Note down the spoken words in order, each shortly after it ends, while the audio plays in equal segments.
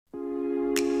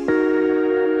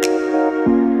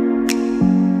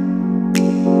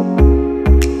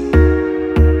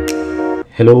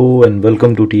Hello and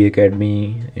welcome to T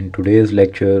Academy. In today's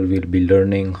lecture, we'll be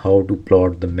learning how to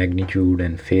plot the magnitude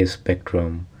and phase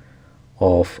spectrum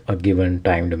of a given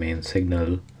time domain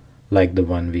signal like the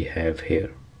one we have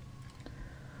here.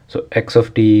 So x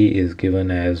of t is given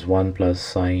as 1 plus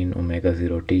sine omega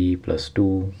 0 t plus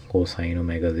 2 cosine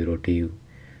omega 0 t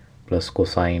plus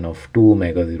cosine of 2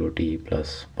 omega 0 t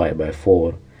plus pi by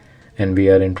 4, and we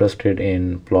are interested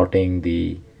in plotting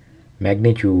the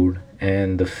magnitude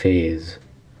and the phase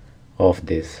of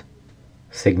this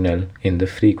signal in the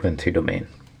frequency domain.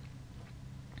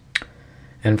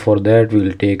 And for that we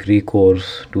will take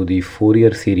recourse to the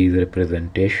Fourier series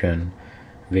representation,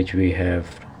 which we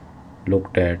have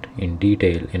looked at in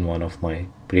detail in one of my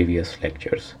previous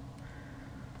lectures.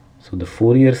 So the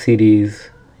Fourier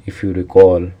series, if you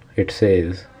recall, it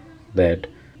says that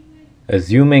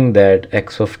assuming that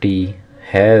x of t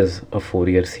has a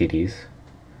Fourier series,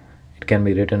 it can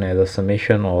be written as a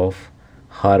summation of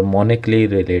harmonically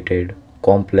related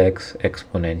complex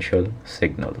exponential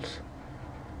signals.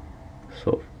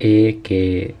 So a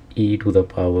k e to the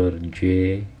power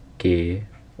j k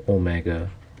omega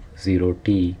 0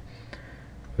 t,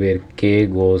 where k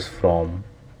goes from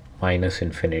minus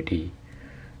infinity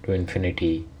to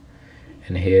infinity,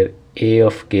 and here a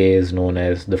of k is known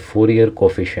as the Fourier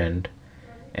coefficient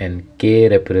and k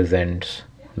represents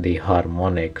the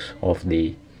harmonics of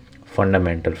the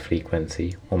fundamental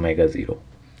frequency omega 0.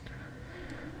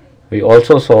 We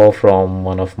also saw from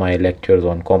one of my lectures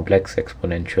on complex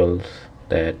exponentials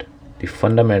that the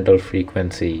fundamental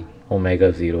frequency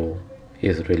omega 0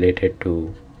 is related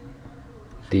to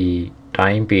the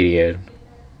time period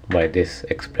by this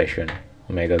expression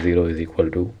omega 0 is equal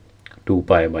to 2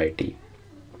 pi by t.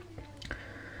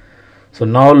 So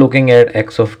now looking at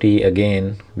x of t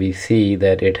again, we see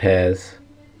that it has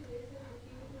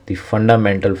the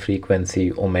fundamental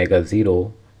frequency omega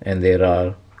 0, and there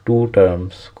are two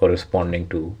terms corresponding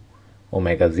to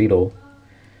omega 0,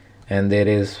 and there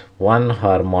is one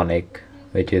harmonic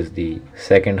which is the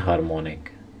second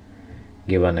harmonic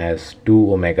given as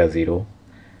 2 omega 0,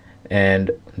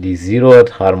 and the 0th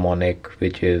harmonic,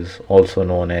 which is also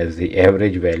known as the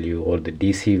average value or the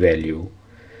DC value,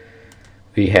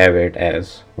 we have it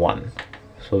as 1.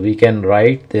 So we can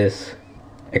write this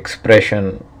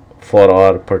expression for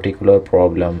our particular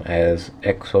problem as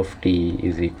x of t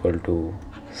is equal to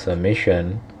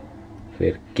summation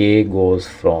where k goes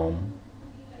from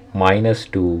minus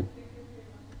 2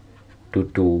 to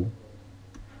 2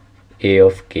 a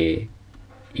of k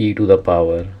e to the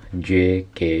power j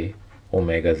k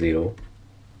omega 0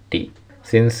 t.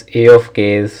 Since a of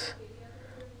k's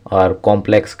are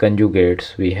complex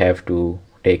conjugates, we have to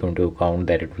take into account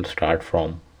that it will start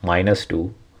from minus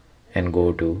 2 and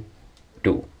go to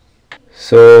 2.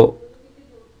 So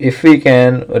if we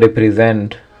can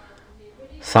represent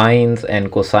sines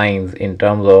and cosines in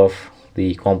terms of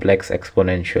the complex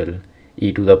exponential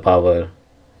e to the power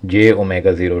j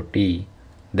omega 0 t,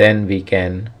 then we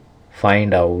can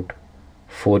find out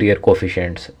Fourier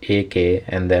coefficients a k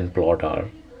and then plot our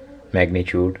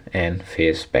magnitude and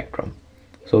phase spectrum.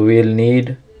 So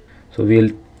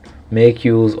we'll make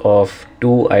use of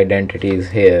two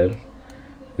identities here,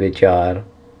 which are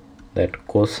that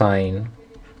cosine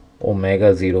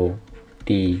omega 0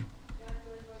 t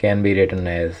can be written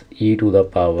as e to the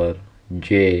power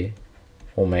j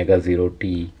omega 0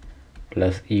 t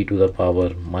plus e to the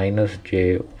power minus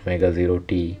j omega 0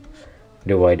 t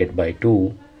divided by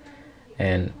 2,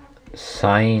 and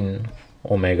sine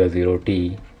omega 0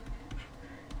 t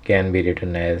can be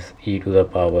written as e to the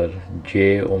power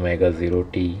j omega 0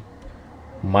 t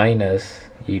minus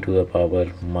e to the power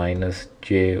minus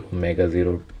j omega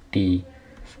 0 t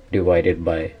divided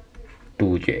by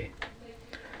 2j.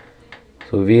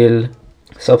 So we'll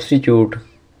substitute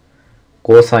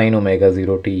cosine omega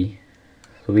 0 t.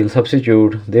 So we'll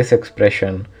substitute this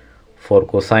expression for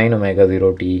cosine omega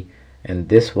 0 t and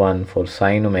this one for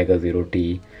sine omega 0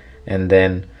 t, and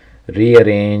then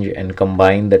rearrange and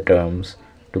combine the terms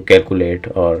to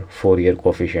calculate our Fourier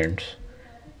coefficients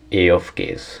a of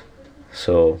k's.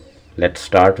 So let's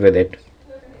start with it.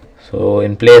 So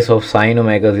in place of sine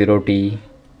omega 0 t,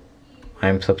 I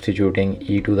am substituting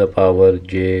e to the power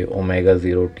j omega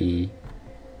 0 t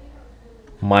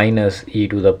minus e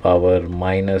to the power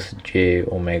minus j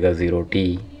omega 0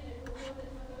 t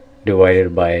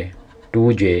divided by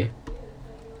 2j.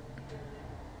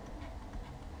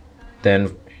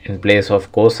 Then in place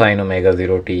of cosine omega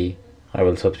 0 t, I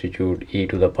will substitute e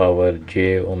to the power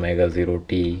j omega 0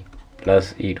 t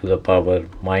plus e to the power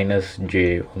minus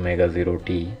j omega 0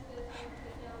 t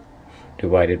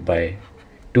divided by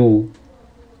 2,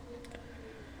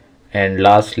 and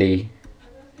lastly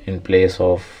in place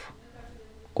of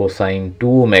cosine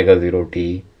 2 omega 0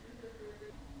 t,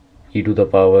 e to the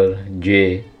power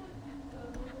j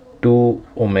 2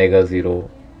 omega 0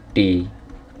 t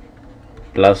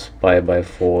plus pi by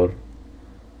 4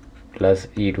 plus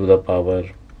e to the power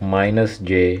minus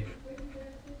j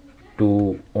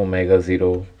 2 omega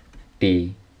 0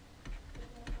 t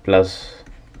plus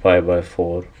pi by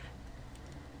 4,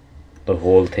 the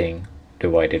whole thing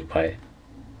divided by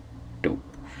 2.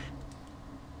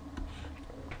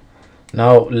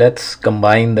 Now let's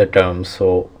combine the terms.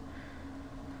 So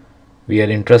we are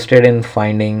interested in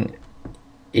finding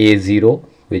a0,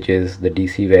 which is the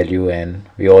DC value, and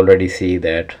we already see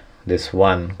that this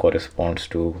 1 corresponds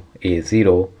to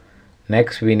a0.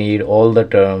 Next we need all the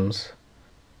terms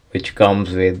which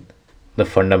comes with the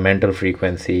fundamental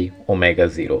frequency omega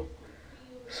 0.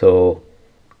 So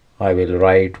I will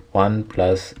write 1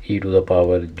 plus e to the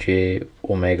power j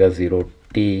omega 0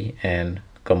 t and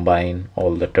combine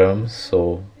all the terms.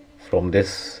 So from this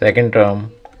second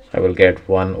term I will get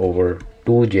 1 over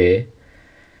 2j,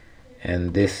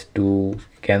 and this 2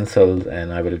 cancels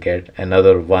and I will get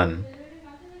another 1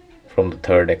 from the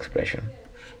third expression.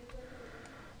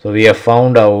 So we have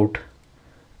found out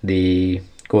the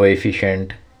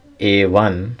coefficient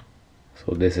a1.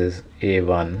 So this is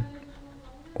a1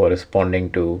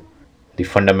 corresponding to the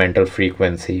fundamental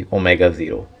frequency omega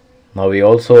 0. Now we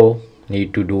also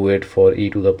need to do it for e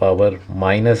to the power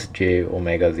minus j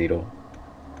omega 0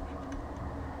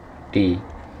 t,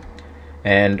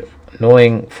 and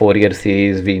knowing Fourier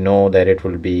series, we know that it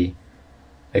will be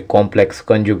a complex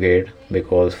conjugate,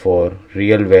 because for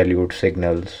real valued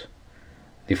signals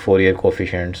the Fourier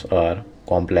coefficients are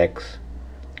complex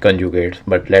conjugates.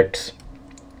 But let's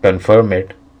confirm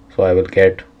it. So I will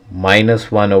get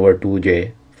minus 1 over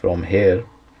 2j from here,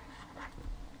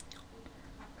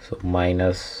 so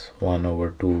minus 1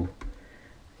 over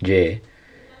 2j,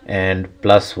 and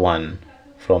plus 1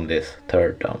 from this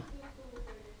third term.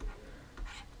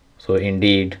 So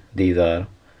indeed these are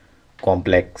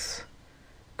complex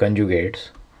conjugates.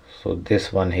 So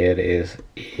this one here is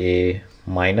a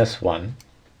minus 1,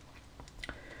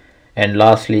 and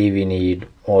lastly we need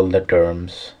all the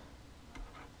terms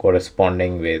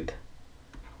corresponding with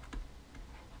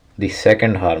the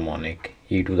second harmonic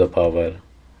e to the power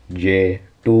j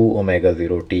 2 omega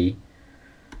 0 t.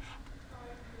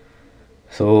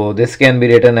 So this can be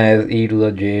written as e to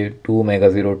the j 2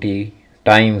 omega 0 t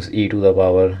times e to the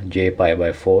power j pi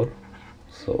by 4.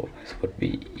 So this would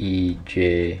be e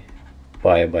j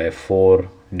pi by 4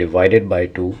 divided by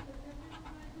 2,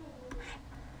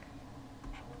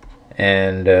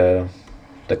 and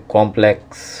the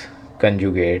complex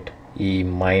conjugate e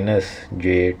minus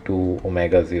j 2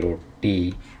 omega 0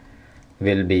 t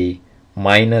will be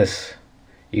minus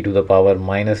e to the power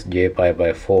minus j pi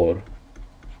by 4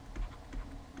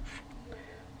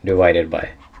 divided by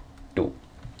 2.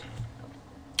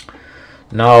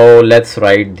 Now let's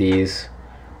write these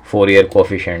Fourier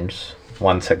coefficients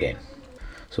once again.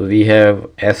 So we have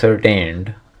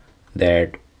ascertained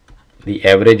that the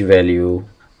average value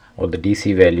or the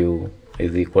DC value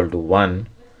is equal to 1.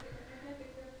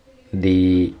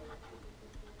 The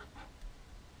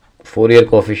Fourier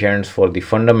coefficients for the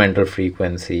fundamental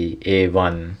frequency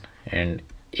a1 and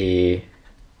a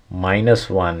minus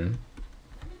 1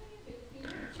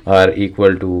 are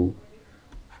equal to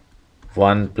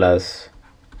 1 plus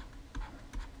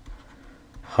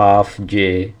half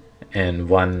j and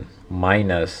 1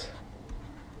 minus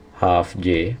half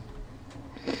j.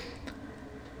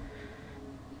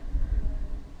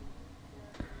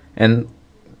 And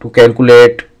to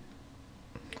calculate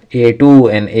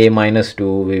a2 and a minus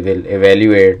 2, we will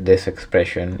evaluate this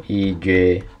expression. E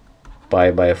j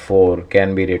pi by 4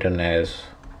 can be written as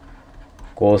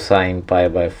cosine pi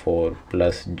by 4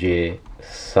 plus j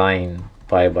sine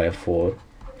pi by 4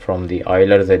 from the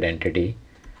Euler's identity,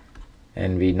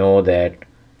 and we know that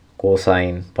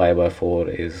cosine pi by 4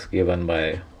 is given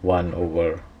by 1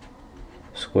 over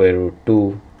square root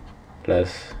 2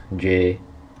 plus j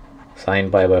sine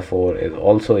pi by 4 is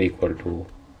also equal to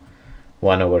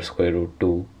 1 over square root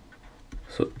 2.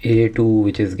 So a2,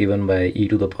 which is given by e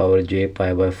to the power j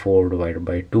pi by 4 divided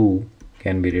by 2,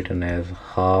 can be written as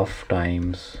half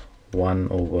times 1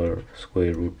 over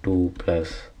square root 2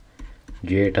 plus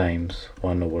j times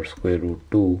 1 over square root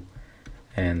 2,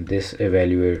 and this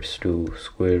evaluates to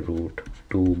square root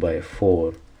 2 by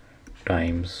 4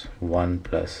 times 1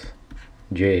 plus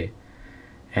j,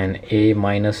 and a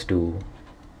minus 2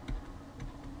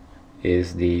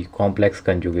 is the complex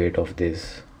conjugate of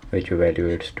this, which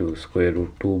evaluates to square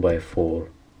root 2 by 4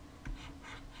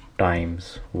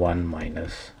 times 1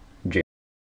 minus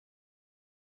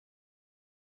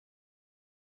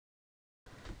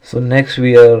So next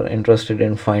we are interested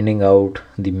in finding out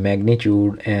the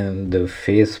magnitude and the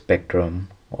phase spectrum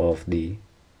of the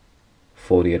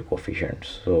Fourier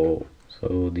coefficients. So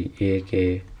the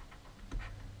AK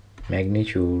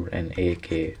magnitude and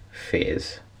AK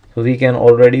phase. So we can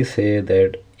already say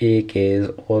that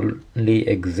AKs only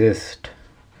exist.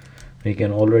 We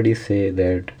can already say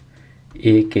that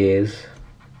AKs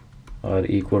are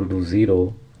equal to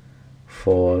 0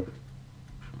 for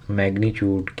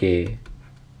magnitude K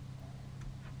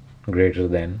greater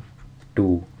than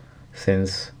 2,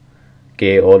 since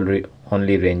K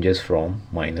only ranges from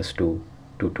 -2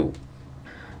 to 2.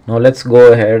 Now let's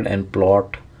go ahead and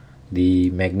plot the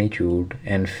magnitude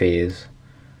and phase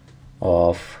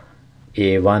of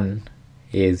A1,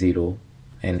 A0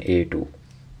 and A2.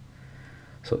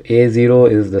 So A0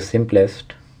 is the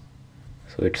simplest,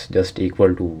 so it's just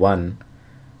equal to 1.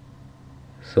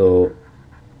 So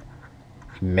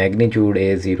magnitude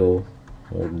A0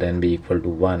 would then be equal to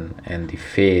 1 and the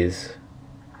phase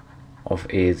of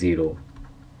A0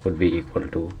 would be equal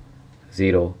to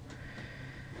 0,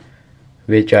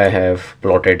 which I have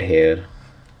plotted here.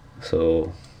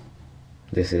 So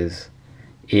this is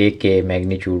AK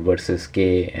magnitude versus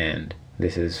K, and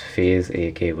this is phase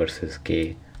AK versus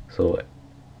K. So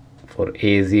for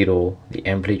A0 the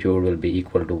amplitude will be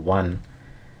equal to 1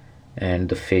 and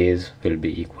the phase will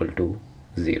be equal to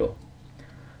 0.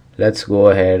 Let's go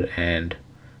ahead and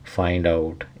find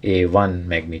out A1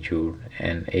 magnitude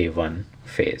and A1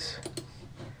 phase.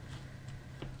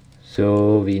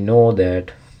 So we know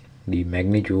that the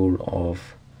magnitude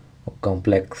of a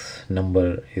complex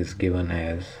number is given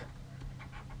as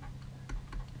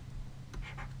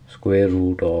square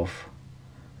root of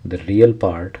the real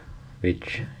part,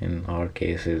 which in our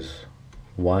case is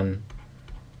 1,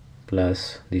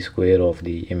 plus the square of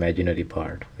the imaginary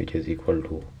part, which is equal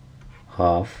to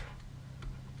half,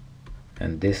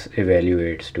 and this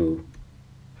evaluates to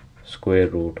square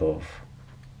root of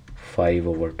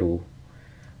 5/2,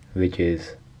 which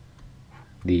is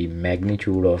the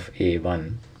magnitude of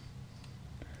A1.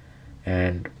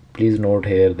 And please note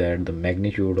here that the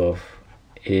magnitude of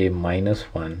A minus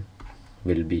 1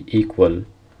 will be equal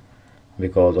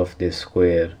because of this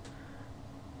square,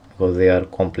 because they are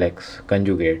complex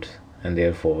conjugates and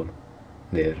therefore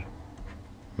their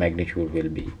magnitude will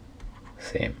be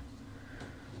same.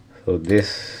 So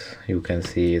this you can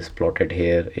see is plotted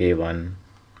here. A1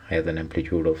 has an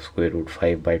amplitude of square root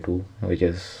 5/2, which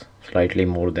is slightly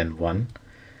more than 1,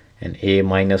 and A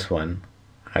minus 1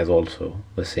 has also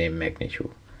the same magnitude.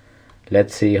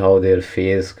 Let's see how their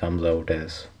phase comes out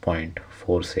as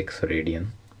 0.46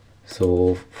 radian.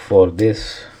 So for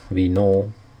this we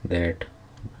know that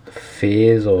the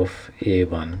phase of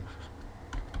A1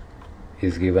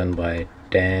 is given by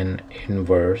tan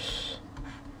inverse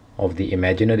of the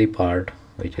imaginary part,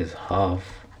 which is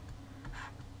half,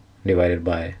 divided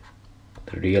by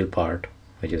the real part,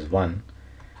 which is 1,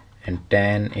 and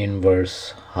tan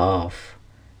inverse half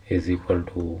is equal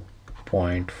to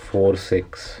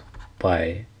 0.46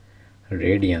 pi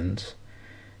radians.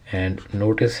 And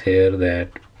notice here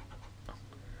that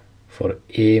for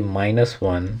A minus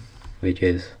 1, which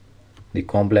is the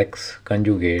complex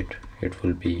conjugate, it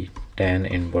will be tan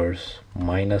inverse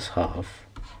minus half,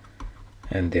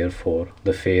 and therefore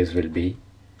the phase will be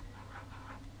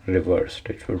reversed.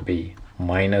 It will be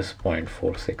minus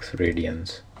 0.46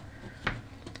 radians,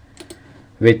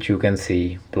 which you can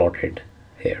see plotted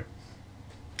here.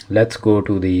 Let's go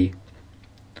to the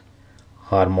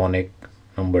harmonic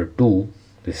number 2,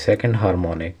 the second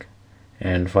harmonic,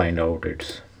 and find out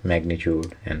its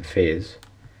magnitude and phase.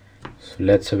 So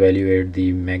let's evaluate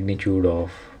the magnitude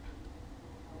of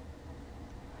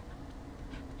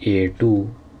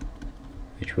A2,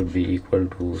 which would be equal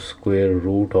to square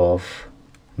root of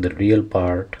the real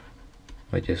part,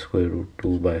 which is square root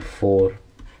 2/4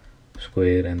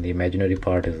 square, and the imaginary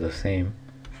part is the same.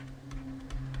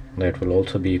 That will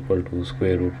also be equal to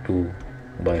square root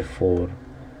 2/4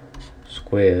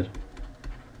 square.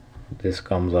 This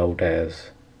comes out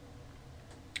as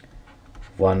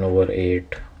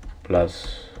 1/8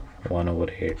 plus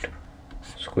 1/8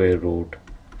 square root,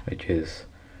 which is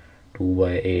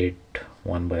 2/8,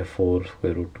 1/4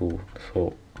 square root 2,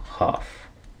 so half.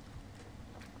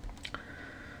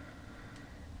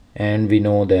 And we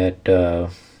know that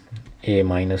A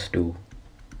minus 2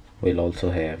 will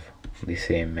also have the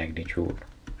same magnitude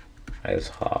as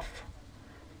half.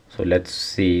 So let's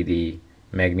see the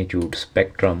magnitude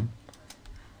spectrum.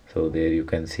 So there you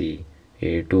can see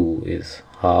A2 is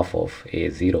half of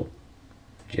A0,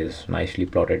 which is nicely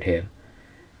plotted here.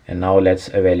 And now let's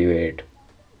evaluate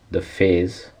the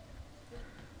phase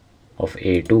of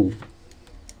A2.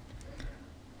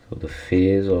 So the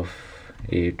phase of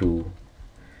A2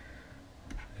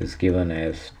 is given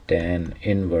as tan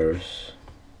inverse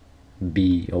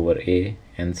B over A,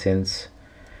 and since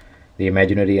the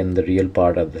imaginary and the real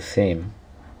part are the same,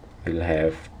 we'll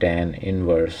have tan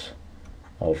inverse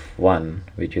of 1,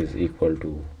 which is equal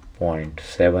to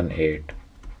 0.78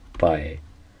 pi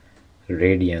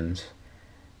radians,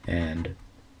 and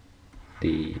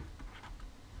the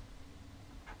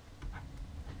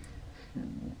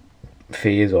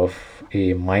phase of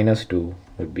A minus 2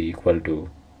 would be equal to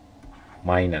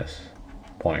minus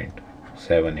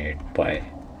 0.78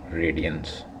 pi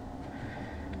radians,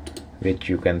 which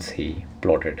you can see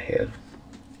plotted here.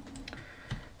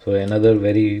 So another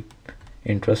very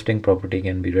interesting property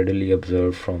can be readily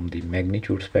observed from the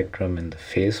magnitude spectrum and the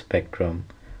phase spectrum,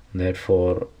 that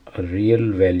for a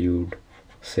real valued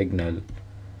signal,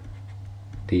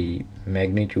 the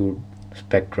magnitude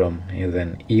spectrum is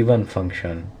an even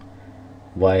function,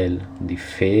 while the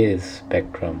phase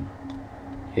spectrum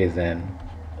is an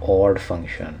odd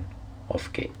function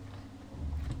of k.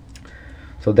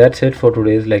 So that's it for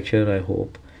today's lecture. I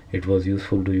hope it was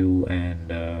useful to you,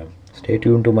 and stay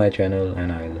tuned to my channel,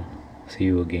 and I'll see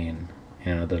you again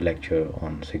in another lecture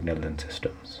on signals and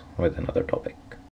systems with another topic.